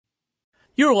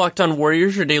You're Locked On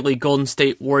Warriors, your daily Golden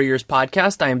State Warriors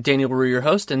podcast. I am Daniel Rue, your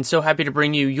host, and so happy to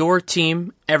bring you your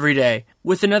team every day.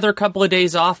 With another couple of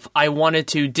days off, I wanted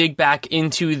to dig back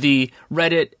into the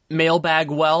Reddit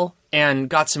mailbag well and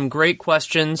got some great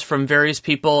questions from various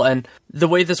people. And the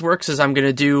way this works is I'm going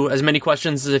to do as many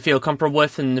questions as I feel comfortable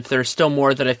with, and if there's still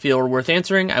more that I feel are worth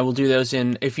answering, I will do those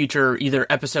in a future either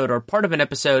episode or part of an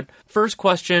episode. First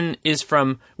question is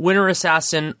from Winter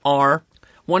Assassin R.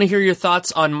 Want to hear your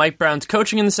thoughts on Mike Brown's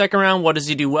coaching in the second round? What does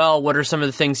he do well? What are some of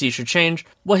the things he should change?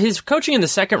 Well, his coaching in the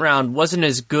second round wasn't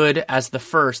as good as the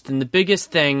first, and the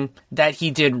biggest thing that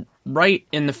he did right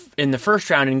in the first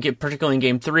round, and particularly in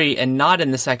Game 3, and not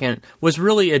in the second, was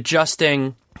really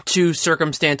adjusting to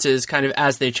circumstances kind of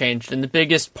as they changed, and the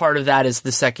biggest part of that is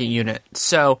the second unit.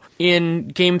 So, in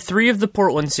Game 3 of the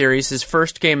Portland series, his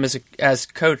first game as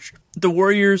coach, the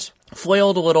Warriors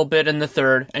flailed a little bit in the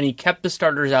third, and he kept the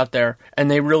starters out there, and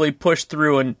they really pushed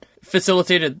through and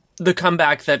facilitated the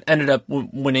comeback that ended up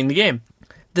winning the game.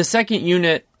 The second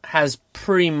unit has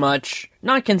pretty much,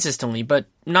 not consistently, but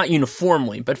not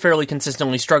uniformly, but fairly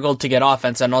consistently struggled to get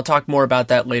offense, and I'll talk more about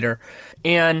that later.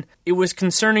 And it was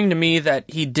concerning to me that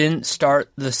he didn't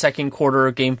start the second quarter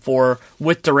of Game 4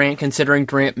 with Durant, considering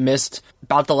Durant missed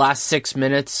about the last 6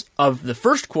 minutes of the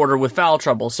first quarter with foul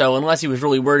trouble. So unless he was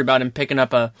really worried about him picking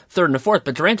up a third and a fourth,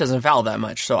 but Durant doesn't foul that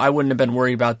much, so I wouldn't have been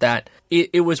worried about that.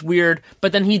 It was weird,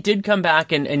 but then he did come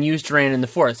back and use Durant in the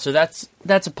fourth, so that's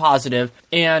a positive.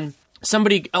 And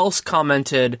somebody else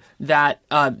commented that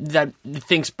that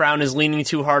thinks Brown is leaning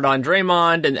too hard on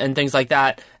Draymond and things like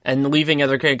that, and leaving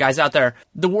other guys out there.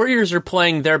 The Warriors are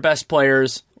playing their best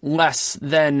players less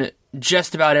than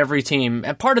just about every team.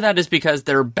 And part of that is because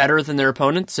they're better than their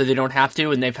opponents, so they don't have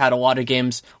to, and they've had a lot of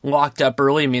games locked up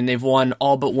early. I mean, they've won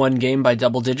all but one game by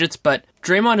double digits, but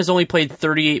Draymond has only played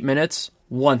 38 minutes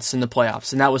once in the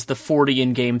playoffs, and that was the 40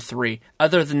 in Game 3.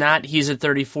 Other than that, he's at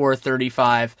 34,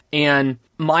 35, and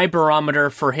my barometer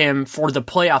for him for the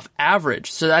playoff average,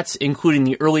 so that's including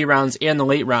the early rounds and the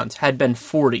late rounds, had been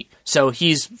 40. So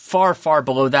he's far, far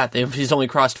below that. He's only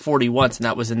crossed 40 once, and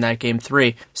that was in that Game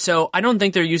 3. So I don't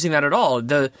think they're using that at all.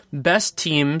 The best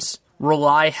teams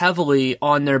rely heavily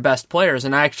on their best players,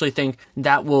 and I actually think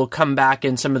that will come back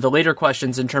in some of the later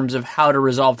questions in terms of how to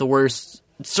resolve the Warriors'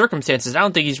 circumstances. I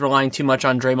don't think he's relying too much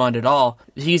on Draymond at all.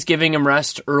 He's giving him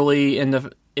rest early in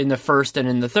the first and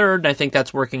in the third, and I think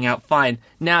that's working out fine.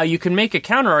 Now, you can make a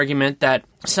counter argument that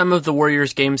some of the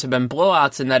Warriors' games have been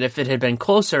blowouts, and that if it had been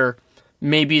closer,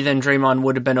 maybe then Draymond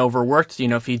would have been overworked,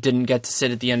 if he didn't get to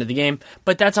sit at the end of the game.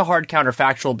 But that's a hard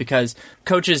counterfactual because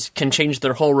coaches can change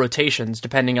their whole rotations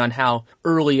depending on how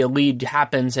early a lead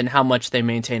happens and how much they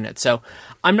maintain it. So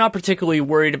I'm not particularly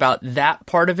worried about that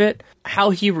part of it.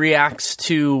 How he reacts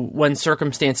to when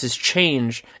circumstances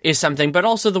change is something, but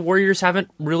also the Warriors haven't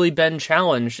really been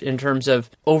challenged in terms of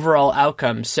overall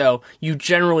outcomes. So you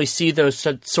generally see those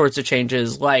sorts of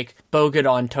changes like Bogut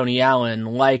on Tony Allen,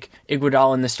 like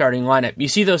Iguodala in the starting lineup. You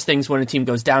see those things when a team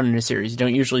goes down in a series. You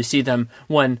don't usually see them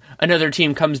when another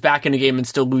team comes back in a game and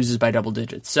still loses by double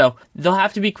digits. So they'll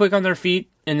have to be quick on their feet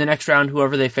in the next round,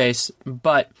 whoever they face.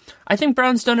 But I think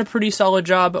Brown's done a pretty solid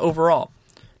job overall.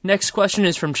 Next question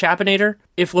is from Chapinator.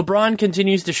 If LeBron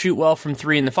continues to shoot well from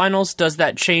three in the finals, does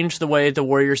that change the way the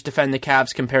Warriors defend the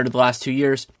Cavs compared to the last 2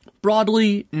 years?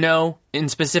 Broadly, no. In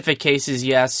specific cases,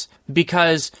 yes.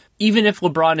 Because even if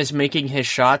LeBron is making his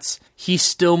shots, he's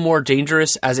still more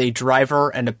dangerous as a driver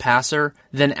and a passer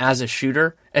than as a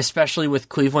shooter, especially with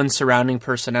Cleveland's surrounding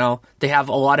personnel. They have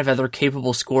a lot of other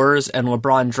capable scorers, and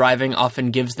LeBron driving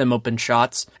often gives them open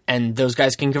shots, and those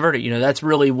guys can convert it. That's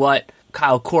really what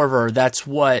Kyle Korver, that's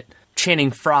what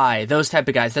Channing Frye, those type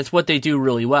of guys, that's what they do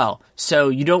really well. So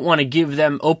you don't want to give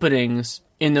them openings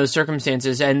in those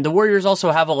circumstances. And the Warriors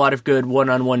also have a lot of good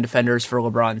one-on-one defenders for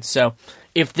LeBron. So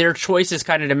if their choice is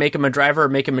kind of to make him a driver or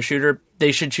make him a shooter,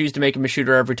 they should choose to make him a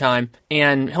shooter every time.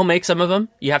 And he'll make some of them.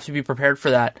 You have to be prepared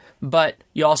for that. But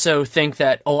you also think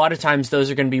that a lot of times those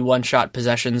are going to be one-shot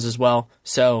possessions as well.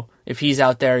 So if he's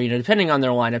out there, depending on their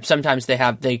lineup, sometimes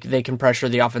they can pressure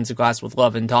the offensive glass with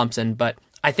Love and Thompson. But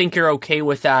I think you're okay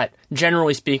with that,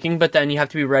 generally speaking, but then you have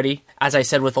to be ready, as I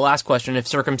said with the last question, if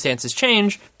circumstances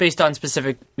change based on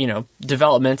specific,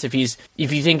 developments. If you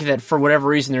think that for whatever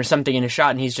reason there's something in his shot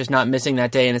and he's just not missing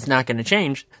that day and it's not going to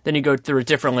change, then you go through it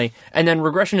differently. And then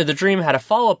Regression to the Dream had a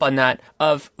follow-up on that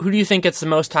of who do you think gets the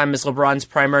most time as LeBron's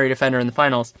primary defender in the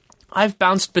finals? I've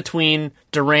bounced between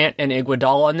Durant and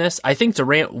Iguodala on this. I think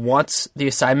Durant wants the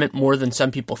assignment more than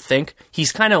some people think.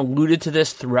 He's kind of alluded to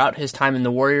this throughout his time in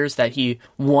the Warriors, that he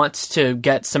wants to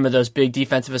get some of those big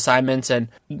defensive assignments and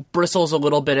bristles a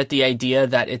little bit at the idea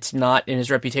that it's not in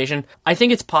his reputation. I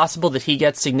think it's possible that he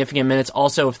gets significant minutes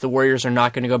also if the Warriors are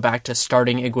not going to go back to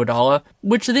starting Iguodala,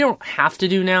 which they don't have to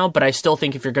do now, but I still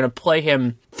think if you're going to play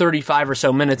him 35 or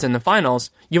so minutes in the finals,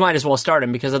 you might as well start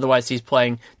him, because otherwise he's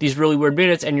playing these really weird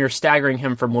minutes and you're staggering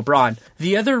him from LeBron.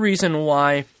 The other reason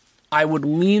why I would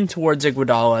lean towards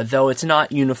Iguodala, though it's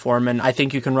not uniform, and I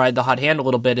think you can ride the hot hand a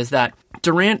little bit, is that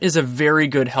Durant is a very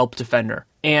good help defender.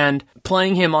 And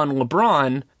playing him on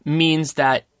LeBron means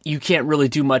that you can't really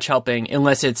do much helping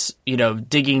unless it's,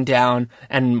 digging down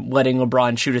and letting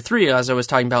LeBron shoot a three, as I was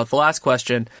talking about with the last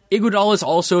question. Iguodala is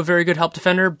also a very good help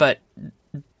defender, but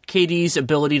KD's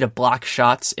ability to block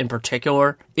shots in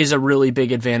particular is a really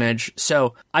big advantage.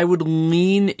 So I would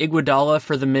lean Iguodala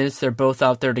for the minutes they're both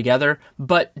out there together,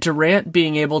 but Durant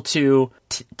being able to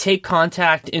take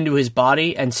contact into his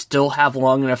body and still have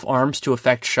long enough arms to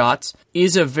affect shots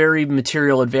is a very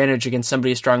material advantage against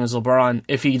somebody as strong as LeBron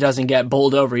if he doesn't get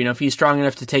bowled over. If he's strong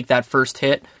enough to take that first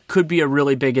hit, could be a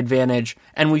really big advantage.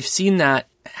 And we've seen that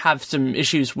have some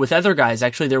issues with other guys.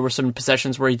 Actually, there were some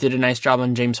possessions where he did a nice job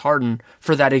on James Harden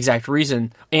for that exact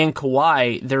reason. And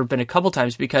Kawhi, there have been a couple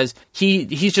times because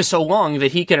he's just so long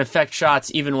that he can affect shots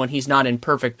even when he's not in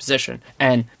perfect position.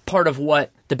 And part of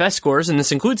what the best scorers, and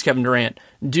this includes Kevin Durant,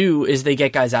 do is they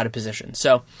get guys out of position.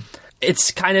 So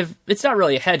it's not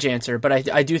really a hedge answer, but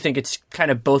I do think it's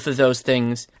kind of both of those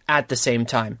things at the same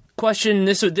time. Question,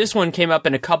 this one came up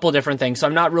in a couple different things, so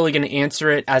I'm not really going to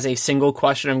answer it as a single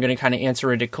question. I'm going to kind of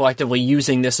answer it collectively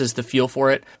using this as the feel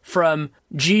for it. From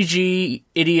GG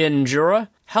Idian Jura,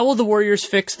 how will the Warriors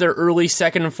fix their early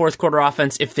second and fourth quarter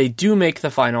offense if they do make the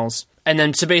finals? And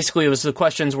then, so basically, the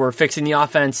questions were fixing the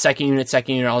offense, second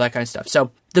unit, all that kind of stuff.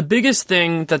 So the biggest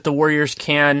thing that the Warriors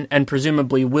can and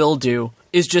presumably will do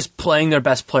is just playing their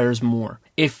best players more.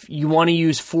 If you want to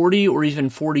use 40 or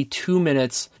even 42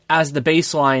 minutes as the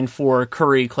baseline for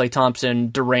Curry, Klay Thompson,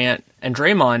 Durant, and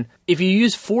Draymond, if you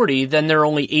use 40, then there are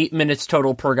only 8 minutes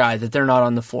total per guy that they're not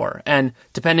on the floor. And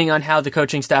depending on how the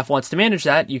coaching staff wants to manage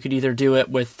that, you could either do it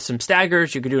with some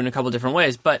staggers, you could do it in a couple different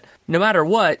ways. But no matter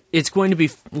what, it's going to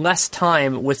be less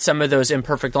time with some of those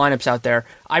imperfect lineups out there.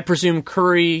 I presume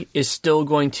Curry is still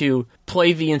going to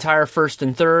play the entire first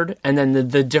and third, and then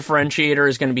the differentiator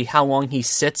is going to be how long he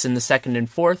sits in the second and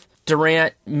fourth.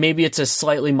 Durant, maybe it's a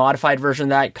slightly modified version of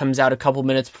that, comes out a couple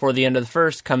minutes before the end of the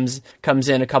first, comes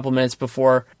in a couple minutes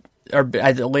before, or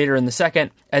later in the second,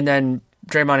 and then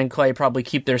Draymond and Klay probably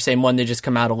keep their same one, they just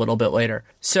come out a little bit later.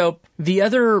 So the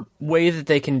other way that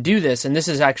they can do this, and this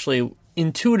is actually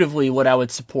intuitively what I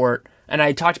would support, and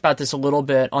I talked about this a little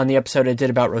bit on the episode I did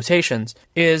about rotations,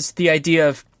 is the idea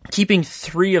of keeping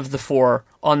 3 of the 4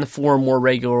 on the floor more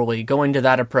regularly, going to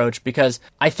that approach, because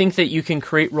I think that you can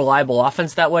create reliable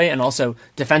offense that way, and also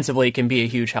defensively it can be a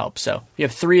huge help. So you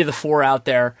have 3 of the 4 out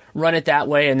there, run it that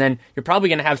way, and then you're probably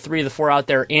going to have 3 of the 4 out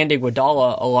there and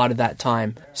Iguodala a lot of that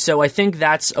time. So I think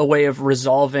that's a way of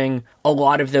resolving a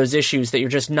lot of those issues, that you're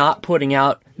just not putting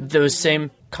out those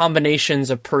same combinations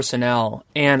of personnel,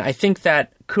 and I think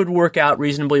that could work out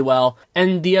reasonably well.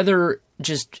 And the other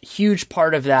just huge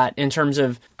part of that in terms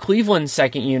of Cleveland's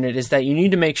second unit is that you need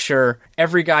to make sure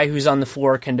every guy who's on the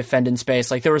floor can defend in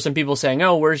space. Like there were some people saying,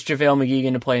 oh, where's JaVale McGee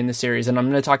going to play in the series? And I'm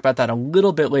going to talk about that a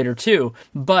little bit later too.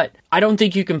 But I don't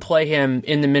think you can play him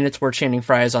in the minutes where Channing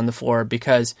Frye is on the floor,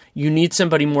 because you need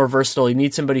somebody more versatile. You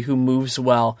need somebody who moves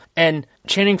well. And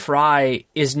Channing Frye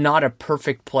is not a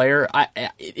perfect player.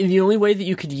 The only way that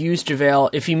you could use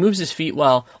JaVale, if he moves his feet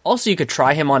well, also you could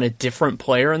try him on a different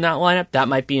player in that lineup. That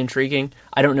might be intriguing.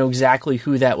 I don't know exactly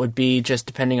who that would be, just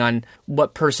depending on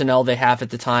what personnel they have at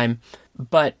the time.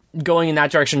 But going in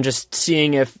that direction, just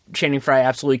seeing if Channing Frye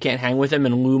absolutely can't hang with him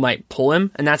and Lou might pull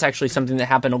him. And that's actually something that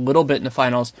happened a little bit in the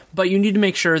finals. But you need to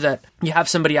make sure that you have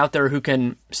somebody out there who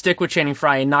can stick with Channing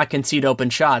Frye and not concede open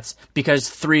shots, because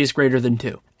 3 is greater than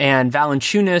 2. And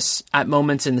Valanciunas, at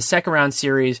moments in the second round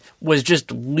series, was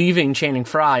just leaving Channing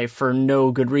Frye for no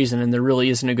good reason, and there really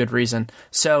isn't a good reason.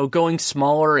 So going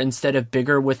smaller instead of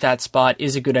bigger with that spot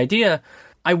is a good idea.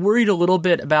 I worried a little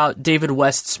bit about David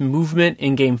West's movement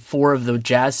in Game 4 of the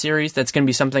Jazz series. That's going to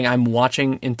be something I'm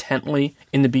watching intently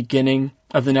in the beginning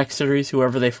of the next series,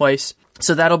 whoever they face.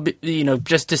 So that'll be,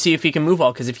 just to see if he can move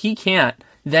well, because if he can't,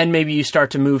 then maybe you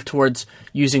start to move towards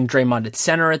using Draymond at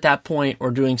center at that point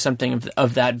or doing something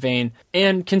of that vein.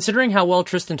 And considering how well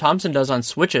Tristan Thompson does on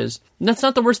switches, that's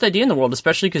not the worst idea in the world,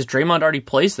 especially because Draymond already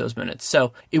plays those minutes.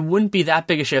 So it wouldn't be that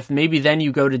big a shift. Maybe then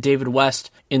you go to David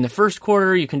West in the first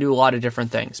quarter. You can do a lot of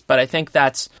different things. But I think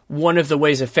that's one of the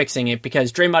ways of fixing it,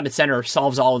 because Draymond at center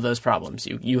solves all of those problems.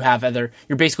 You have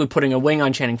you're basically putting a wing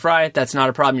on Channing Frye. That's not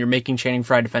a problem. You're making Channing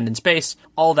Frye defend in space.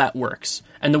 All that works.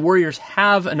 And the Warriors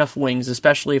have enough wings,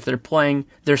 especially if they're playing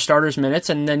their starters minutes,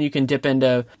 and then you can dip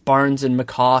into Barnes and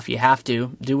McCaw if you have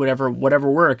to. Do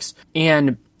whatever works.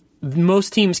 And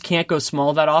most teams can't go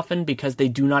small that often because they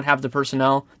do not have the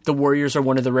personnel. The Warriors are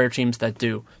one of the rare teams that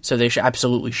do, so they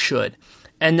absolutely should.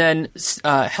 And then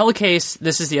Helicase,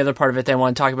 this is the other part of it that I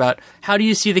want to talk about. How do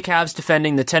you see the Cavs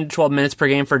defending the 10 to 12 minutes per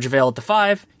game for JaVale at the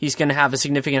 5? He's going to have a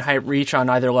significant height reach on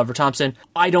either Love or Thompson.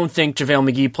 I don't think JaVale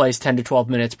McGee plays 10 to 12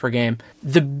 minutes per game.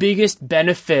 The biggest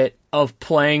benefit of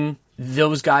playing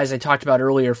those guys I talked about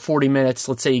earlier, 40 minutes,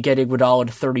 let's say you get Iguodala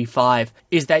to 35,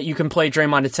 is that you can play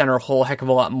Draymond at center a whole heck of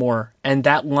a lot more. And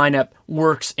that lineup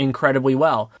works incredibly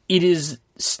well. It is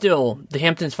still, the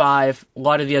Hamptons 5, a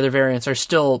lot of the other variants are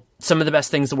still some of the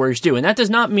best things the Warriors do. And that does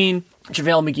not mean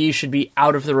JaVale McGee should be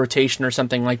out of the rotation or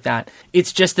something like that.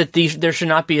 It's just that there should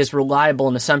not be as reliable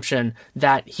an assumption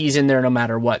that he's in there no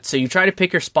matter what. So you try to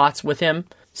pick your spots with him.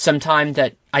 Sometime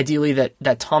that ideally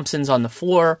that Thompson's on the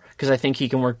floor, because I think he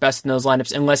can work best in those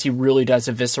lineups, unless he really does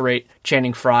eviscerate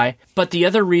Channing Frye. But the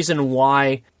other reason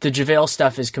why the JaVale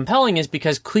stuff is compelling is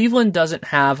because Cleveland doesn't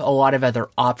have a lot of other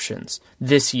options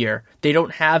this year. They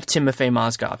don't have Timofey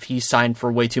Mozgov. He signed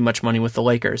for way too much money with the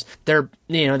Lakers.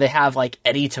 They have like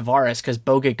Eddie Tavares because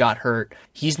Bogut got hurt.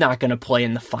 He's not going to play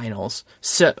in the finals,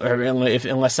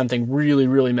 unless something really,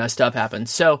 really messed up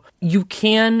happens. So you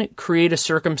can create a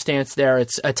circumstance there.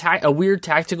 It's a weird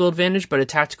tactical advantage, but a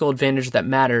tactical advantage that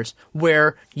matters,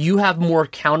 where you have more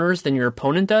counters than your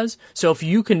opponent does. So if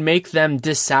you can make them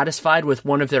dissatisfied with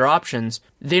one of their options,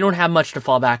 they don't have much to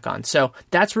fall back on. So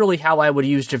that's really how I would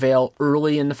use JaVale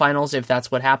early in the finals, if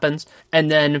that's what happens. And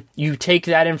then you take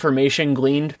that information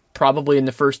gleaned probably in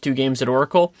the first 2 games at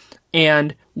Oracle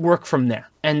and work from there.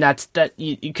 And that's that,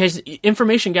 because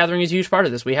information gathering is a huge part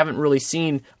of this. We haven't really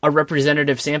seen a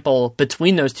representative sample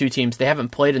between those two teams. They haven't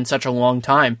played in such a long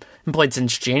time, and played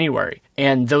since January.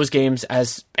 And those games,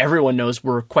 as everyone knows,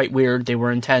 were quite weird. They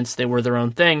were intense. They were their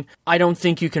own thing. I don't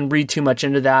think you can read too much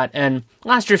into that. And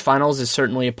last year's finals is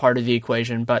certainly a part of the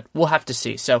equation, but we'll have to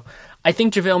see. So I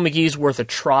think JaVale McGee's worth a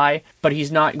try, but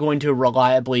he's not going to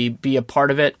reliably be a part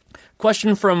of it.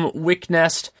 Question from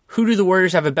Wicknest. Who do the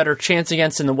Warriors have a better chance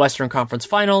against in the Western Conference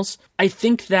Finals? I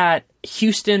think that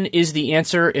Houston is the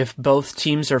answer if both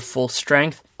teams are full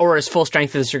strength, or as full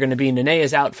strength as they're going to be. Nene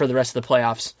is out for the rest of the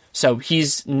playoffs, so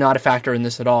he's not a factor in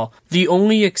this at all. The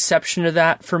only exception to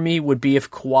that for me would be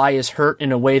if Kawhi is hurt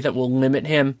in a way that will limit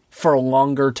him for a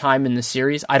longer time in the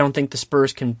series. I don't think the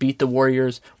Spurs can beat the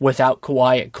Warriors without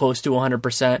Kawhi at close to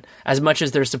 100%. As much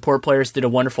as their support players did a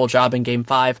wonderful job in Game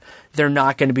 5, they're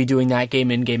not going to be doing that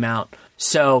game in, game out.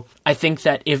 So I think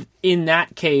that if in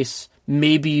that case,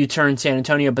 maybe you turn San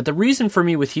Antonio. But the reason for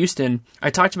me with Houston, I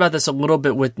talked about this a little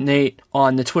bit with Nate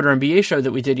on the Twitter NBA show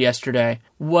that we did yesterday,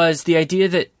 was the idea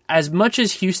that as much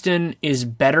as Houston is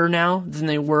better now than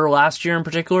they were last year in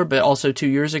particular, but also 2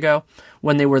 years ago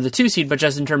when they were the 2 seed, but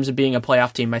just in terms of being a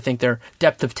playoff team, I think their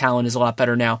depth of talent is a lot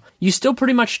better now. You still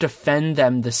pretty much defend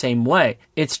them the same way.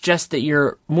 It's just that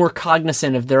you're more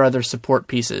cognizant of their other support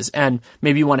pieces, and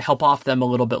maybe you want to help off them a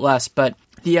little bit less. But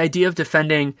the idea of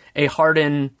defending a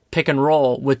Harden pick and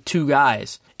roll with 2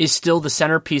 guys is still the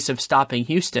centerpiece of stopping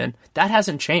Houston. That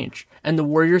hasn't changed. And the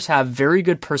Warriors have very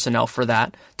good personnel for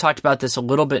that. Talked about this a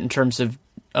little bit in terms of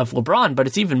LeBron, but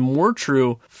it's even more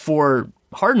true for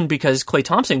Harden because Klay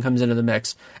Thompson comes into the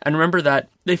mix. And remember that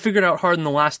they figured out Harden the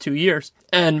last 2 years.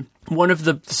 And one of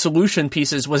the solution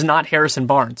pieces was not Harrison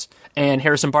Barnes. And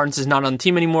Harrison Barnes is not on the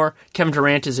team anymore. Kevin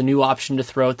Durant is a new option to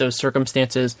throw at those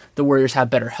circumstances. The Warriors have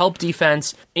better help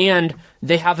defense, and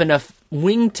they have enough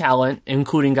wing talent,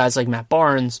 including guys like Matt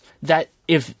Barnes, that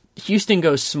if Houston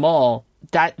goes small,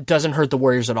 that doesn't hurt the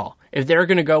Warriors at all. If they're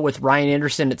going to go with Ryan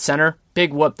Anderson at center,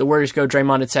 big whoop, the Warriors go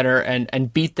Draymond at center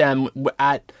and beat them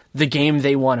at the game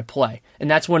they want to play.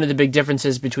 And that's one of the big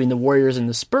differences between the Warriors and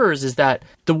the Spurs, is that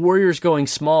the Warriors going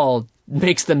small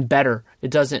makes them better.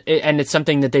 And it's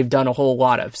something that they've done a whole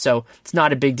lot of. So it's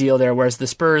not a big deal there. Whereas the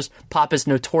Spurs, Pop is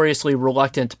notoriously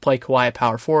reluctant to play Kawhi at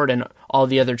power forward and all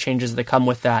the other changes that come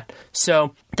with that.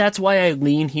 So that's why I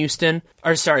lean Houston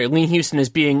as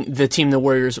being the team the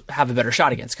Warriors have a better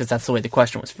shot against, because that's the way the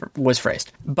question was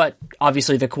phrased. But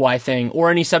obviously the Kawhi thing,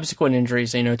 or any subsequent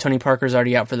injuries, Tony Parker's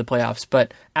already out for the playoffs.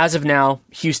 But as of now,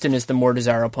 Houston is the more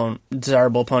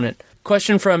desirable opponent.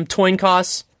 Question from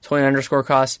Toyn_Costs.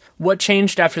 What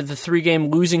changed after the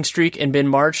 3-game losing streak in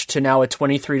mid-March to now a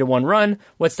 23-1 run?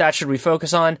 What stats should we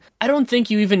focus on? I don't think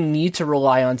you even need to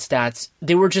rely on stats.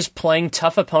 They were just playing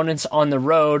tough opponents on the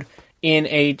road in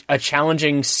a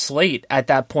challenging slate at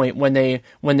that point when they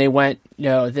went,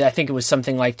 I think it was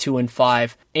something like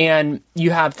 2-5. And you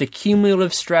have the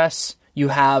cumulative stress. You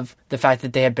have the fact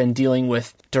that they have been dealing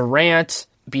with Durant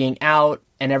being out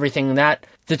and everything that.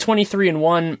 The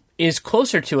 23-1 is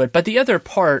closer to it, but the other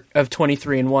part of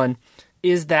 23-1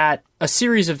 is that a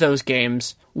series of those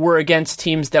games were against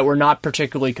teams that were not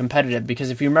particularly competitive, because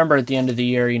if you remember at the end of the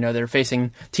year, they're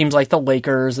facing teams like the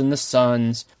Lakers and the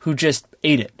Suns who just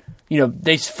ate it.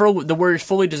 The Warriors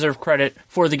fully deserve credit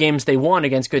for the games they won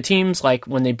against good teams, like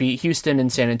when they beat Houston and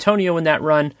San Antonio in that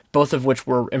run, both of which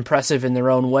were impressive in their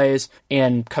own ways,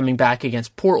 and coming back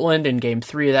against Portland in Game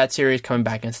 3 of that series, coming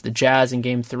back against the Jazz in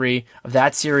Game 3 of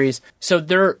that series.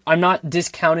 So I'm not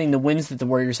discounting the wins that the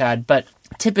Warriors had, but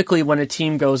typically when a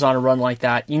team goes on a run like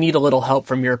that, you need a little help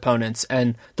from your opponents,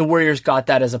 and the Warriors got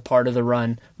that as a part of the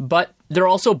run. But they're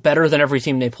also better than every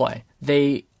team they play.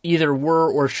 They either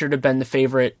were or should have been the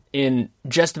favorite in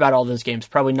just about all those games.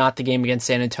 Probably not the game against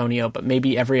San Antonio, but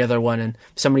maybe every other one. And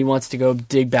if somebody wants to go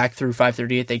dig back through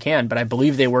 538, they can. But I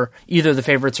believe they were either the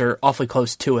favorites or awfully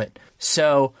close to it.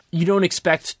 So you don't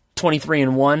expect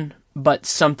 23-1, but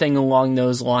something along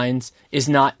those lines is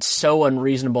not so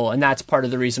unreasonable. And that's part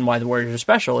of the reason why the Warriors are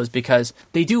special, is because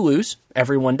they do lose.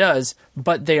 Everyone does.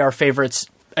 But they are favorites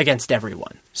against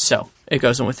everyone. So it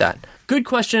goes in with that. Good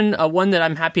question, one that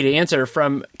I'm happy to answer,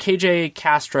 from KJ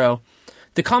Castro.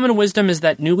 The common wisdom is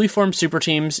that newly formed super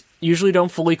teams usually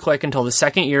don't fully click until the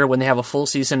second year, when they have a full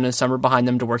season and a summer behind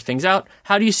them to work things out.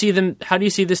 How do you see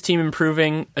this team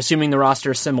improving, assuming the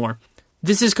roster is similar?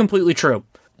 This is completely true.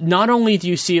 Not only do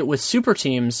you see it with super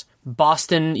teams,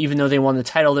 Boston, even though they won the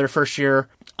title their first year,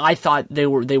 I thought they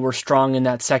were strong in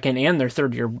that second and their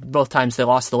third year. Both times they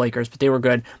lost the Lakers, but they were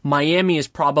good. Miami is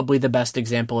probably the best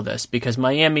example of this, because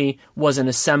Miami was an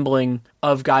assembling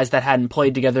of guys that hadn't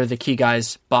played together, the key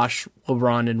guys, Bosh,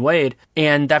 LeBron, and Wade.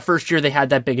 And that first year they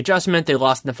had that big adjustment. They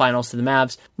lost in the finals to the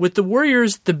Mavs. With the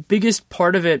Warriors, the biggest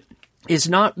part of it is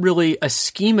not really a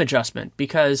scheme adjustment,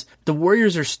 because the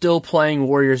Warriors are still playing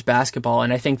Warriors basketball.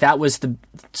 And I think that was the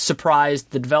surprise,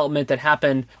 the development that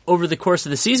happened over the course of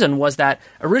the season, was that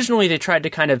originally they tried to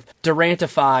kind of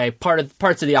Durantify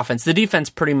parts of the offense. The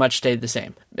defense pretty much stayed the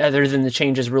same, other than the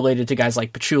changes related to guys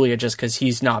like Pachulia, just because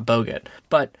he's not Bogut.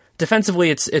 But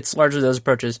defensively, it's largely those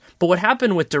approaches. But what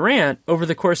happened with Durant over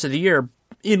the course of the year,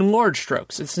 in large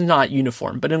strokes, it's not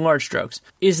uniform, but in large strokes,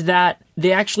 is that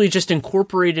they actually just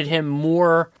incorporated him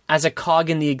more as a cog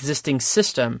in the existing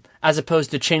system, as opposed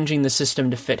to changing the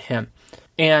system to fit him.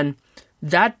 And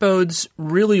that bodes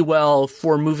really well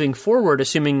for moving forward,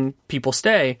 assuming people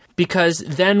stay, because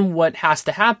then what has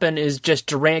to happen is just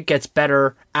Durant gets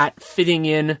better at fitting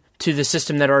in to the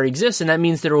system that already exists, and that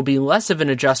means there will be less of an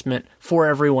adjustment for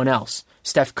everyone else.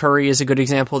 Steph Curry is a good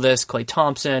example of this, Klay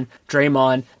Thompson,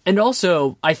 Draymond, and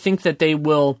also I think that they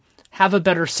will have a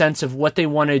better sense of what they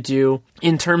want to do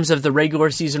in terms of the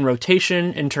regular season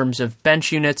rotation, in terms of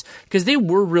bench units, because they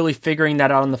were really figuring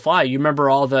that out on the fly. You remember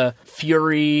all the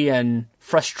fury and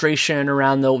frustration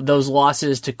around those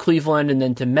losses to Cleveland and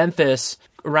then to Memphis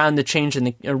around the change in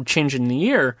the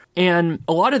year. And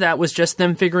a lot of that was just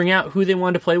them figuring out who they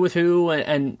wanted to play with who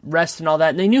and rest and all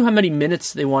that. And they knew how many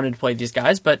minutes they wanted to play these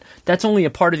guys, but that's only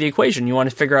a part of the equation. You want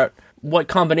to figure out what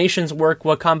combinations work,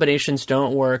 what combinations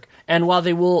don't work. And while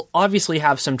they will obviously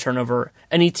have some turnover,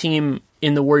 any team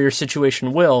in the Warriors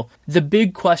situation will, the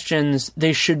big questions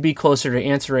they should be closer to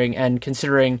answering, and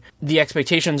considering the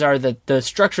expectations are that the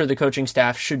structure of the coaching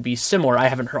staff should be similar. I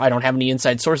don't have any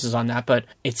inside sources on that, but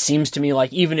it seems to me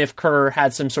like even if Kerr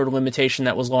had some sort of limitation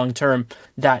that was long-term,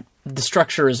 that the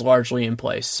structure is largely in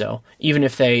place. So even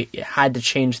if they had to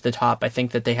change the top, I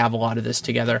think that they have a lot of this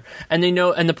together, and they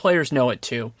know, and the players know it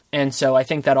too. And so I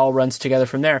think that all runs together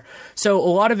from there. So a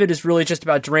lot of it is really just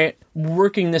about Durant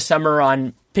working this summer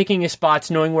on picking his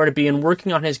spots, knowing where to be, and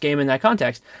working on his game in that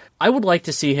context. I would like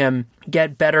to see him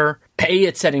get better,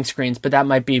 at setting screens, but that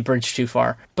might be a bridge too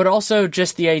far. But also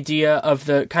just the idea of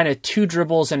the kind of two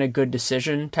dribbles and a good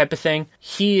decision type of thing.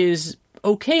 He is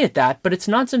okay at that, but it's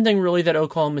not something really that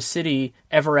Oklahoma City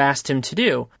ever asked him to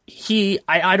do.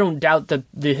 I don't doubt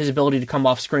his ability to come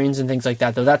off screens and things like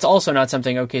that, though. That's also not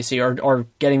something OKC or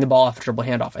getting the ball off a dribble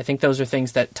handoff. I think those are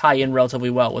things that tie in relatively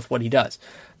well with what he does.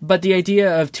 But the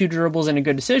idea of 2 dribbles and a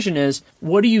good decision is,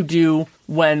 what do you do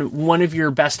when one of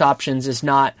your best options is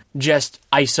not just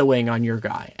isoing on your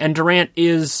guy? And Durant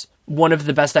is one of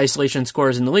the best isolation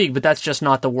scorers in the league, but that's just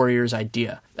not the Warriors'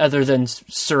 idea, other than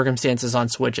circumstances on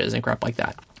switches and crap like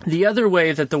that. The other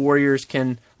way that the Warriors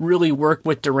can really work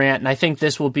with Durant, and I think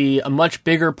this will be a much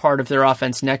bigger part of their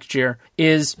offense next year,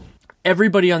 is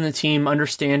everybody on the team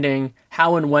understanding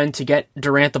how and when to get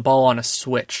Durant the ball on a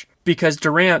switch. Because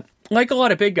Durant, like a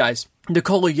lot of big guys,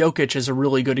 Nikola Jokic is a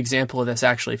really good example of this,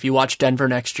 actually, if you watch Denver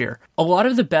next year. A lot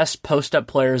of the best post-up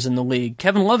players in the league,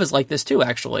 Kevin Love is like this too,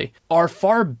 actually, are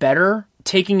far better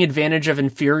taking advantage of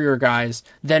inferior guys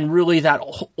than really that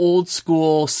old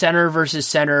school center versus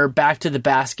center, back to the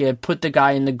basket, put the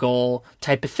guy in the goal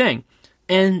type of thing.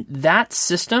 And that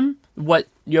system, what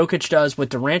Jokic does, what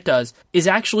Durant does, is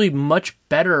actually much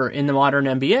better in the modern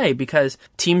NBA because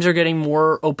teams are getting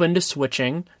more open to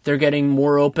switching. They're getting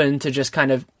more open to just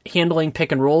kind of handling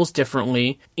pick and rolls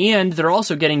differently. And they're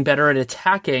also getting better at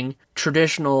attacking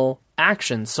traditional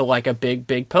actions. So like a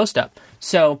big post up.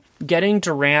 So getting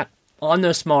Durant on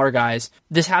those smaller guys,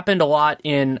 this happened a lot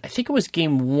in, I think it was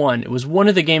game 1. It was one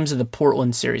of the games of the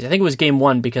Portland series. I think it was game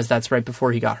 1 because that's right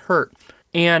before he got hurt.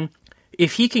 And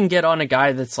if he can get on a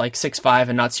guy that's like 6'5"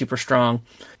 and not super strong,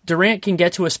 Durant can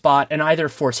get to a spot and either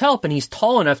force help, and he's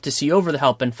tall enough to see over the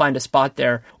help and find a spot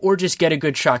there, or just get a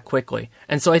good shot quickly.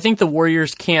 And so I think the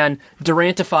Warriors can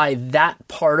Durantify that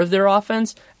part of their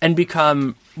offense and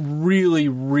become really,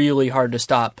 really hard to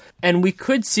stop. And we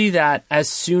could see that as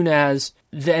soon as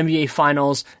the NBA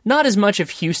Finals, not as much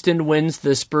if Houston wins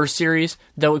the Spurs series,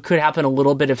 though it could happen a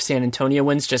little bit if San Antonio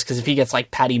wins, just because if he gets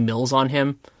like Patty Mills on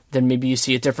him, then maybe you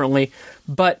see it differently.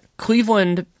 But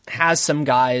Cleveland has some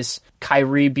guys,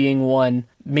 Kyrie being one,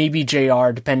 maybe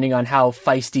JR, depending on how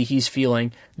feisty he's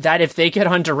feeling, that if they get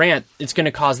on Durant, it's going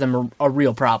to cause them a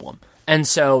real problem. And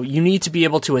so you need to be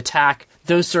able to attack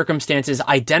those circumstances,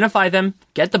 identify them,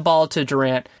 get the ball to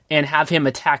Durant, and have him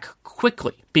attack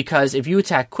quickly. Because if you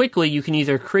attack quickly, you can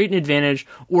either create an advantage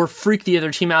or freak the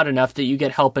other team out enough that you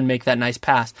get help and make that nice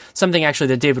pass. Something actually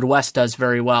that David West does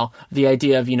very well. The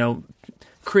idea of,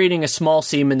 creating a small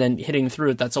seam and then hitting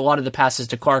through it. That's a lot of the passes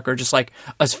to Clark are just like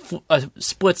a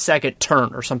split-second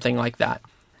turn or something like that.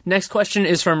 Next question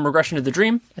is from Regression to the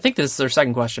Dream. I think this is their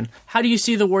second question. How do you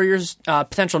see the Warriors'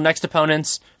 potential next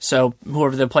opponents, so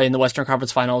whoever they play in the Western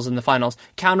Conference Finals and the Finals,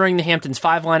 countering the Hamptons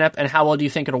 5 lineup, and how well do you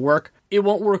think it'll work? It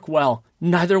won't work well.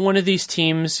 Neither one of these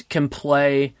teams can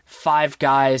play 5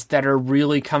 guys that are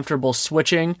really comfortable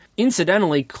switching.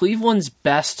 Incidentally, Cleveland's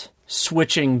best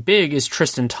switching big is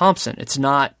Tristan Thompson. It's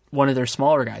not one of their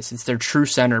smaller guys. It's their true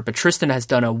center. But Tristan has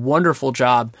done a wonderful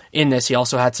job in this. He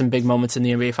also had some big moments in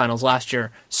the NBA Finals last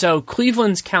year. So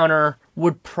Cleveland's counter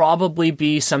would probably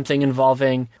be something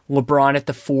involving LeBron at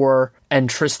the 4 and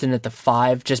Tristan at the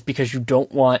 5, just because you don't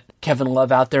want Kevin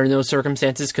Love out there in those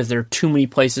circumstances because there are too many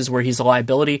places where he's a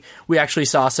liability. We actually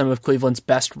saw some of Cleveland's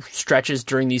best stretches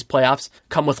during these playoffs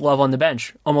come with Love on the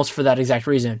bench, almost for that exact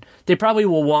reason. They probably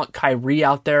will want Kyrie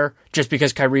out there just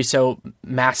because Kyrie's so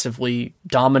massively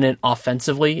dominant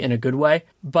offensively in a good way.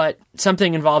 But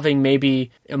something involving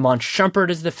maybe Iman Shumpert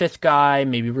as the 5th guy,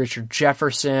 maybe Richard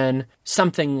Jefferson,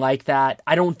 something like that.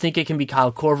 I don't think it can be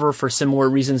Kyle Korver for similar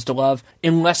reasons to Love,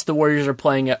 unless the Warriors are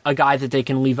playing a guy that they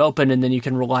can leave open and then you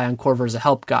can rely on Korver as a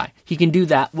help guy. He can do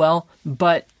that well,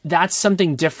 but that's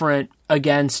something different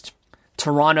against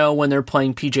Toronto when they're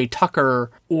playing PJ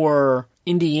Tucker or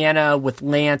Indiana with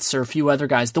Lance or a few other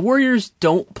guys. The Warriors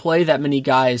don't play that many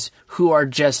guys who are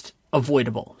just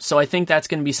avoidable. So I think that's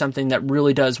going to be something that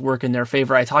really does work in their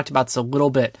favor. I talked about this a little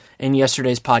bit in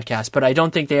yesterday's podcast, but I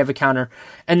don't think they have a counter.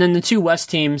 And then the 2 West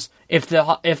teams,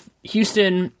 if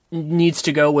Houston needs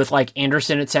to go with like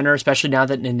Anderson at center, especially now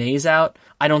that Nene's out,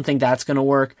 I don't think that's going to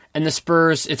work. And the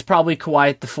Spurs, it's probably Kawhi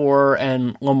at the 4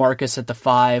 and LaMarcus at the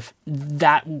 5.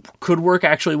 That could work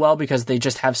actually well because they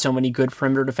just have so many good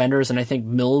perimeter defenders, and I think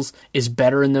Mills is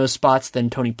better in those spots than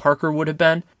Tony Parker would have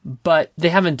been. But they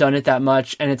haven't done it that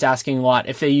much, and it's asking a lot.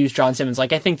 If they use John Simmons,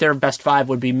 like I think their best 5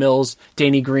 would be Mills,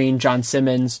 Danny Green, John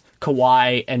Simmons,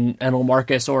 Kawhi, and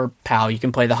LaMarcus, or Powell. You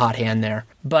can play the hot hand there.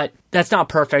 But that's not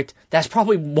perfect. That's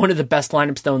probably one of the best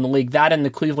lineups, though, in the league. That and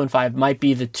the Cleveland 5 might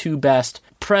be the 2 best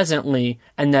presently.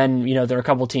 And then, there are a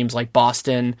couple teams like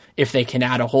Boston, if they can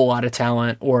add a whole lot of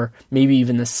talent, or maybe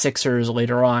even the Sixers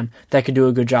later on, that could do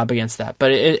a good job against that.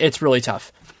 But it's really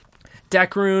tough.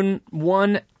 Deckrune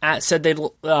said they'd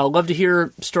love to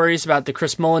hear stories about the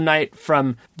Chris Mullin night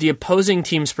from the opposing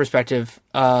team's perspective.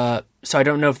 So I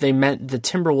don't know if they meant the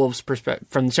Timberwolves perspective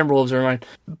from the Timberwolves or mine,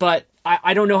 but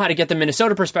I don't know how to get the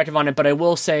Minnesota perspective on it. But I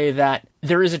will say that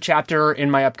there is a chapter in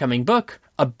my upcoming book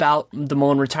about the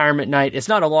Mullin retirement night. It's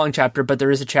not a long chapter, but there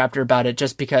is a chapter about it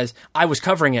just because I was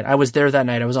covering it. I was there that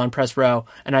night. I was on press row,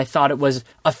 and I thought it was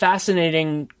a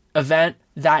fascinating event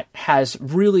that has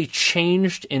really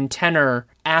changed in tenor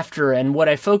after. And what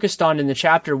I focused on in the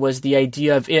chapter was the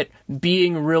idea of it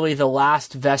being really the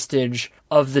last vestige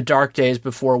of the dark days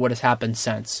before what has happened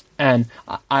since. And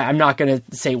I'm not going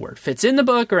to say where it fits in the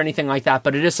book or anything like that,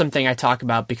 but it is something I talk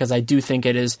about because I do think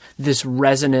it is this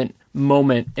resonant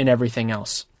moment in everything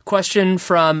else. Question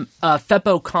from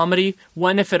Feppo Comedy.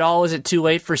 When, if at all, is it too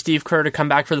late for Steve Kerr to come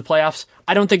back for the playoffs?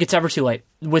 I don't think it's ever too late.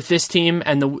 With this team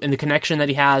and the connection that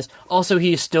he has. Also,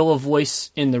 he is still a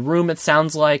voice in the room, it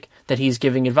sounds like, that he's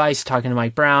giving advice, talking to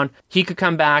Mike Brown. He could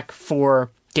come back for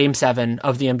Game 7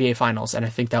 of the NBA Finals, and I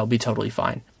think that will be totally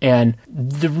fine. And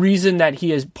the reason that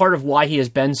he is, part of why he has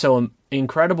been so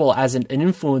incredible as an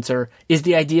influencer is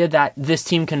the idea that this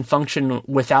team can function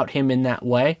without him in that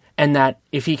way, and that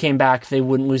if he came back, they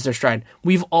wouldn't lose their stride.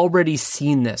 We've already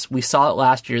seen this. We saw it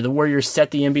last year. The Warriors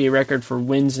set the NBA record for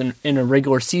wins in a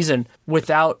regular season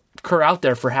without Kerr out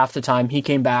there for half the time. He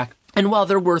came back. And while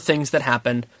there were things that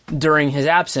happened during his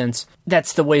absence,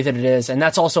 that's the way that it is. And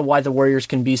that's also why the Warriors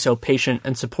can be so patient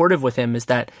and supportive with him, is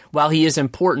that while he is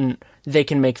important, they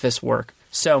can make this work.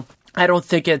 So I don't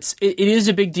think it is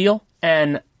a big deal,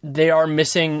 and they are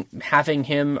missing having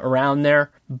him around there.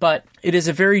 But it is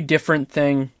a very different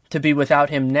thing to be without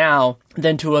him now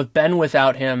than to have been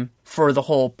without him for the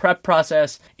whole prep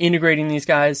process, integrating these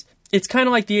guys. It's kind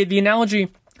of like the analogy.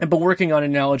 I've been working on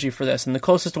an analogy for this, and the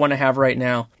closest one I have right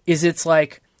now is it's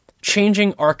like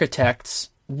changing architects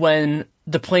when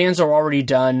the plans are already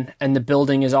done and the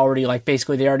building is already, like,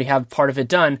 basically they already have part of it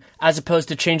done, as opposed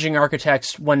to changing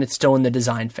architects when it's still in the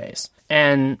design phase.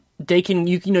 And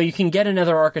you can get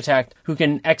another architect who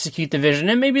can execute the vision,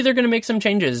 and maybe they're going to make some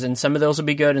changes, and some of those will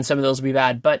be good and some of those will be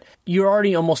bad, but you're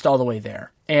already almost all the way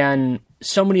there. And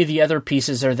so many of the other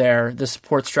pieces are there, the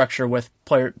support structure with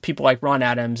people like Ron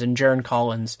Adams and Jaron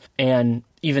Collins, and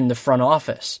even the front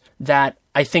office, that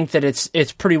I think that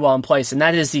it's pretty well in place. And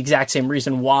that is the exact same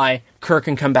reason why Kerr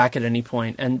can come back at any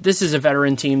point. And this is a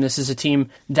veteran team. This is a team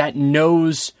that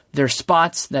knows their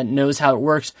spots, that knows how it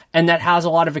works, and that has a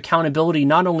lot of accountability,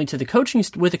 not only to the coaching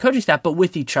staff, but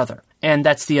with each other. And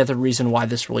that's the other reason why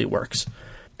this really works.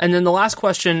 And then the last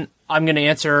question I'm going to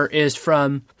answer is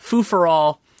from Foo for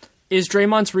All. Is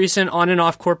Draymond's recent on and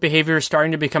off court behavior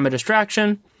starting to become a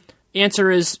distraction?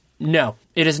 Answer is no,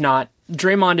 it is not.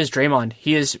 Draymond is Draymond.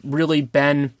 He has really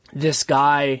been this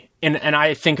guy, and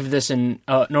I think of this in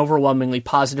an overwhelmingly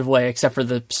positive way, except for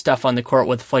the stuff on the court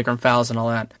with flagrant fouls and all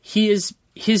that. He is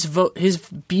his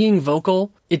being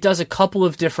vocal. It does a couple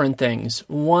of different things.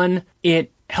 One,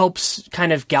 it helps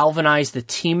kind of galvanize the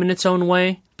team in its own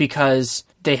way, because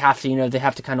they have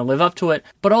to kind of live up to it.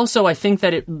 But also, I think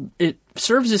that it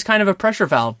serves as kind of a pressure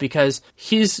valve, because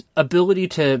his ability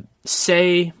to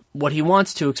say what he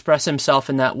wants to, express himself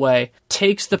in that way,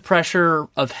 takes the pressure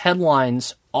of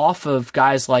headlines off of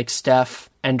guys like Steph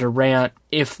and Durant,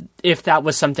 if that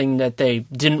was something that they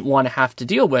didn't want to have to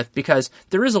deal with, because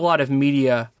there is a lot of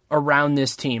media around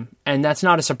this team, and that's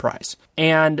not a surprise.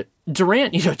 And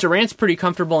Durant's pretty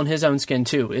comfortable in his own skin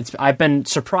too. I've been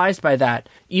surprised by that,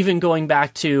 even going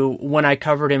back to when I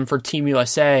covered him for Team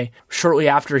USA shortly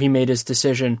after he made his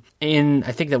decision in,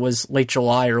 I think that was late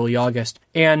July, early August.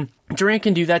 And Durant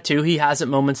can do that too. He has at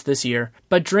moments this year.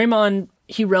 But Draymond,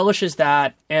 he relishes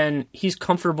that, and he's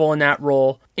comfortable in that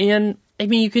role. And I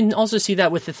mean, you can also see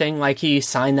that with the thing, like he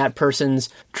signed that person's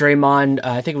Draymond,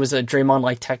 I think it was a Draymond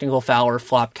like technical foul or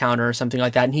flop counter or something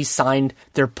like that, and he signed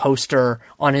their poster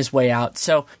on his way out.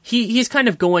 So he's kind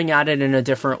of going at it in a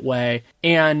different way,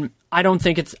 and I don't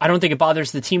think it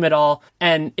bothers the team at all,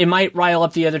 and it might rile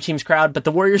up the other team's crowd, but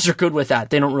the Warriors are good with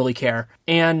that. They don't really care.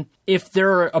 And if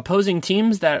there are opposing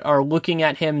teams that are looking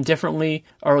at him differently,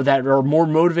 or that are more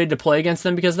motivated to play against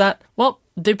them because of that, well,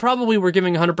 they probably were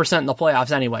giving 100% in the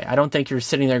playoffs anyway. I don't think you're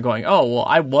sitting there going, "Oh, well,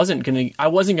 I wasn't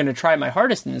gonna try my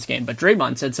hardest in this game, but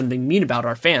Draymond said something mean about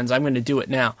our fans. I'm going to do it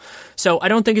now." So I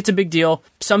don't think it's a big deal.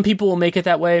 Some people will make it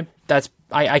that way.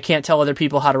 I can't tell other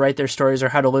people how to write their stories or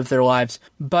how to live their lives,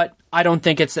 but I don't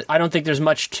think there's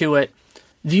much to it.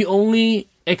 The only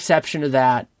exception to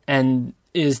that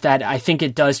is that I think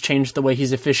it does change the way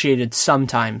he's officiated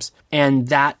sometimes, and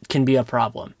that can be a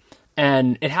problem.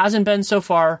 And it hasn't been so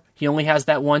far. He only has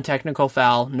that one technical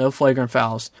foul, no flagrant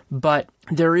fouls. But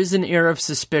there is an air of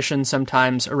suspicion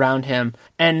sometimes around him.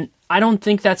 And I don't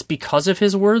think that's because of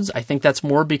his words. I think that's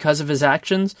more because of his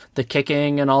actions, the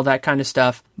kicking and all that kind of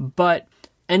stuff. But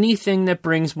anything that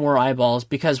brings more eyeballs,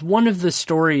 because one of the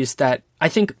stories that I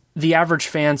think the average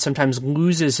fan sometimes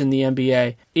loses in the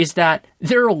NBA is that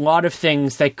there are a lot of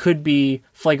things that could be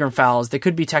flagrant fouls, that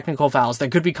could be technical fouls,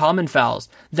 that could be common fouls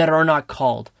that are not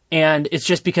called. And it's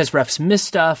just because refs miss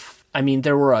stuff. I mean,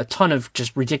 there were a ton of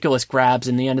just ridiculous grabs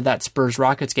in the end of that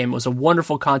Spurs-Rockets game. It was a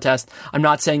wonderful contest. I'm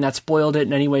not saying that spoiled it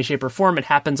in any way, shape, or form. It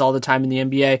happens all the time in the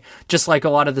NBA, just like a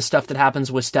lot of the stuff that happens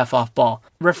with Steph off ball.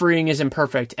 Refereeing is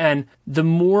imperfect, and the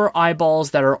more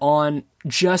eyeballs that are on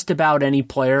just about any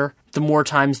player, the more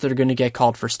times they're going to get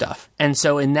called for stuff. And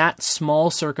so in that small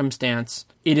circumstance,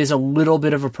 it is a little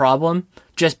bit of a problem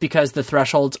just because the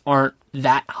thresholds aren't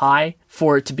that high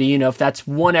for it to be, if that's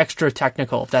one extra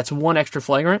technical, if that's one extra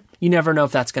flagrant, you never know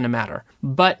if that's going to matter.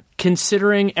 But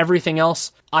considering everything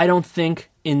else, I don't think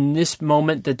in this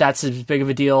moment that that's as big of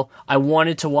a deal. I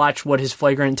wanted to watch what his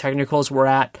flagrant technicals were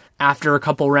at after a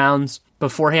couple rounds.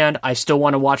 Beforehand, I still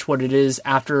want to watch what it is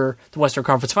after the Western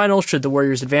Conference Finals, should the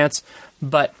Warriors advance.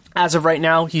 But as of right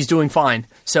now, he's doing fine.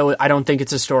 So I don't think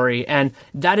it's a story. And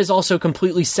that is also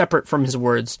completely separate from his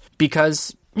words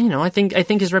because, I think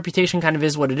his reputation kind of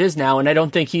is what it is now, and I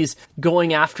don't think he's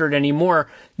going after it anymore.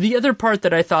 The other part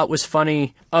that I thought was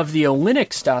funny of the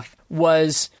Olynyk stuff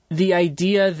was the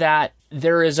idea that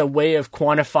there is a way of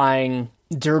quantifying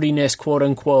dirtiness, quote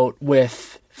unquote,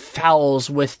 with fouls,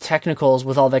 with technicals,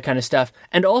 with all that kind of stuff.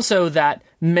 And also that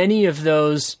many of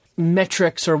those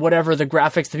metrics or whatever the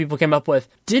graphics that people came up with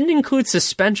didn't include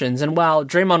suspensions. And while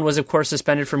Draymond was, of course,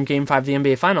 suspended from Game 5 of the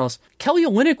NBA Finals, Kelly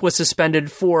Olynyk was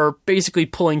suspended for basically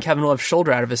pulling Kevin Love's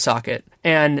shoulder out of his socket.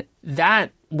 And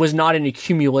that was not an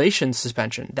accumulation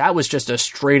suspension. That was just a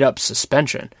straight up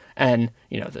suspension. And,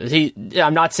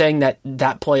 I'm not saying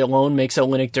that play alone makes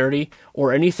Olynyk dirty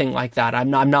or anything like that. I'm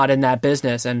not in that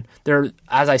business. And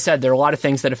as I said, there are a lot of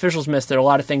things that officials miss. There are a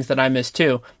lot of things that I miss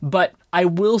too. But I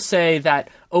will say that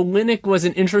Olynyk was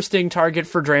an interesting target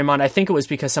for Draymond. I think it was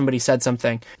because somebody said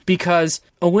something. Because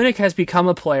Olynyk has become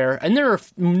a player, and there are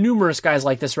numerous guys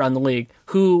like this around the league,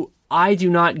 who I do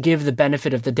not give the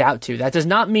benefit of the doubt to. That does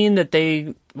not mean that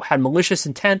they had malicious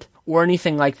intent or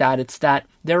anything like that. It's that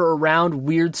they're around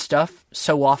weird stuff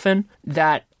so often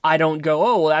that I don't go,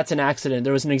 oh, well, that's an accident.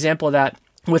 There was an example of that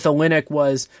with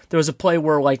Olynyk there was a play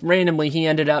where randomly he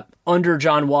ended up under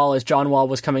John Wall as John Wall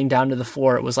was coming down to the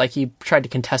floor. It was like he tried to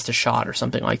contest a shot or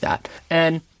something like that.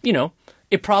 And,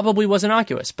 it probably was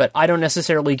innocuous, but I don't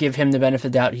necessarily give him the benefit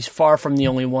of the doubt. He's far from the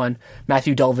only one.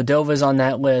 Matthew Dellavedova's on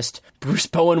that list. Bruce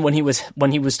Bowen, when he was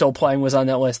still playing, was on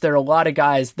that list. There are a lot of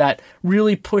guys that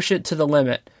really push it to the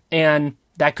limit, and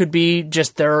that could be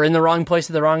just they're in the wrong place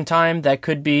at the wrong time. That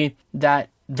could be that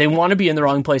they want to be in the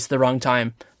wrong place at the wrong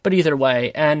time. But either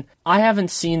way, and I haven't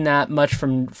seen that much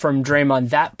from Draymond,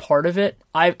 that part of it.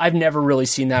 I've never really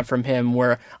seen that from him,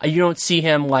 where you don't see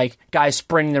him like guys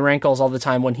spraining their ankles all the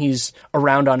time when he's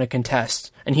around on a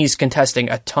contest and he's contesting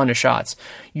a ton of shots.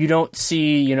 You don't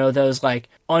see, those like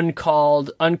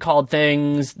uncalled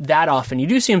things that often. You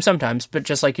do see him sometimes, but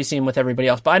just like you see him with everybody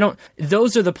else. But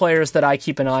those are the players that I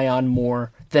keep an eye on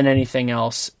more than anything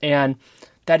else. And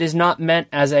that is not meant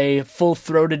as a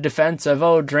full-throated defense of,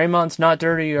 oh, Draymond's not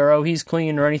dirty or, oh, he's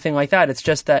clean or anything like that. It's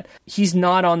just that he's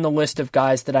not on the list of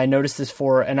guys that I notice this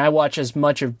for, and I watch as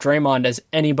much of Draymond as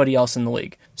anybody else in the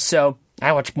league. So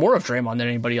I watch more of Draymond than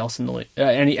anybody else in the league,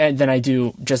 than I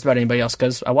do just about anybody else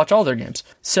because I watch all their games.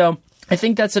 So I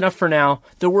think that's enough for now.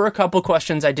 There were a couple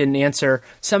questions I didn't answer.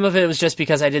 Some of it was just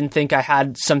because I didn't think I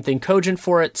had something cogent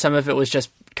for it. Some of it was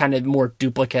just kind of more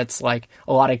duplicates, like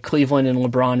a lot of Cleveland and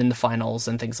LeBron in the finals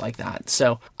and things like that.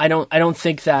 So I don't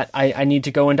think that I need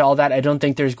to go into all that. I don't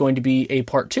think there's going to be a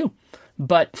part 2.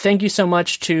 But thank you so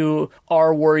much to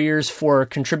our Warriors for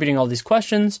contributing all these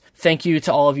questions. Thank you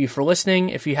to all of you for listening.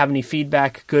 If you have any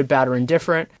feedback, good, bad, or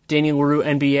indifferent,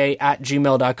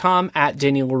 DanielLaRueNBA@gmail.com,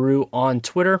 @DanielLaRue on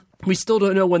Twitter. We still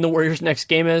don't know when the Warriors' next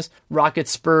game is.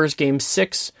 Rockets-Spurs Game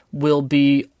 6 will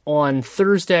be on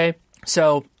Thursday.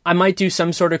 So I might do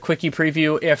some sort of quickie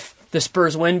preview if the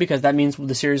Spurs win, because that means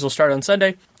the series will start on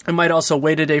Sunday. I might also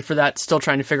wait a day for that, still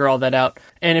trying to figure all that out.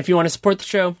 And if you want to support the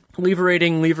show, leave a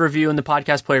rating, leave a review in the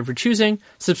podcast player of your choosing,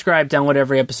 subscribe, download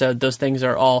every episode. Those things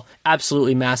are all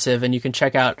absolutely massive, and you can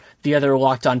check out the other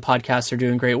Locked On podcasts are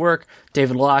doing great work.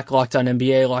 David Locke, Locked On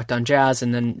NBA, Locked On Jazz,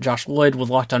 and then Josh Lloyd with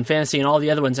Locked On Fantasy and all the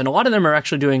other ones. And a lot of them are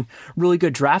actually doing really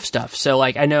good draft stuff. So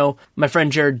like I know my friend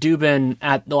Jared Dubin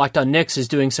at the Locked On Knicks is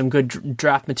doing some good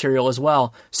draft material as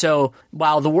well. So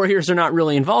while the Warriors are not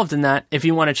really involved in that, if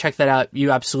you want to check that out, you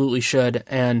absolutely should.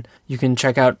 And you can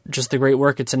check out just the great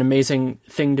work. It's an amazing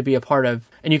thing to be a part of.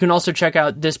 And you can also check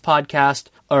out this podcast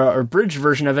or bridged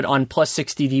version of it on Plus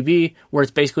 60dB, where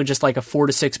it's basically just like a 4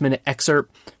 to 6 minute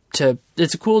excerpt.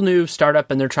 It's a cool new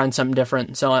startup, and they're trying something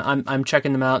different. So I'm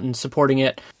checking them out and supporting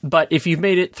it. But if you've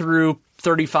made it through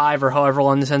 35 or however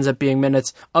long this ends up being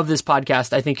minutes of this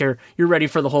podcast, I think you're ready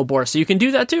for the whole bore. So you can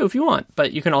do that too if you want,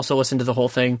 but you can also listen to the whole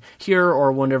thing here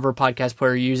or whatever podcast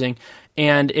player you're using.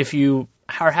 And if you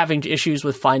are having issues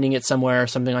with finding it somewhere or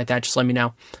something like that, just let me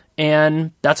know.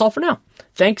 And that's all for now.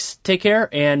 Thanks, take care,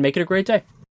 and make it a great day.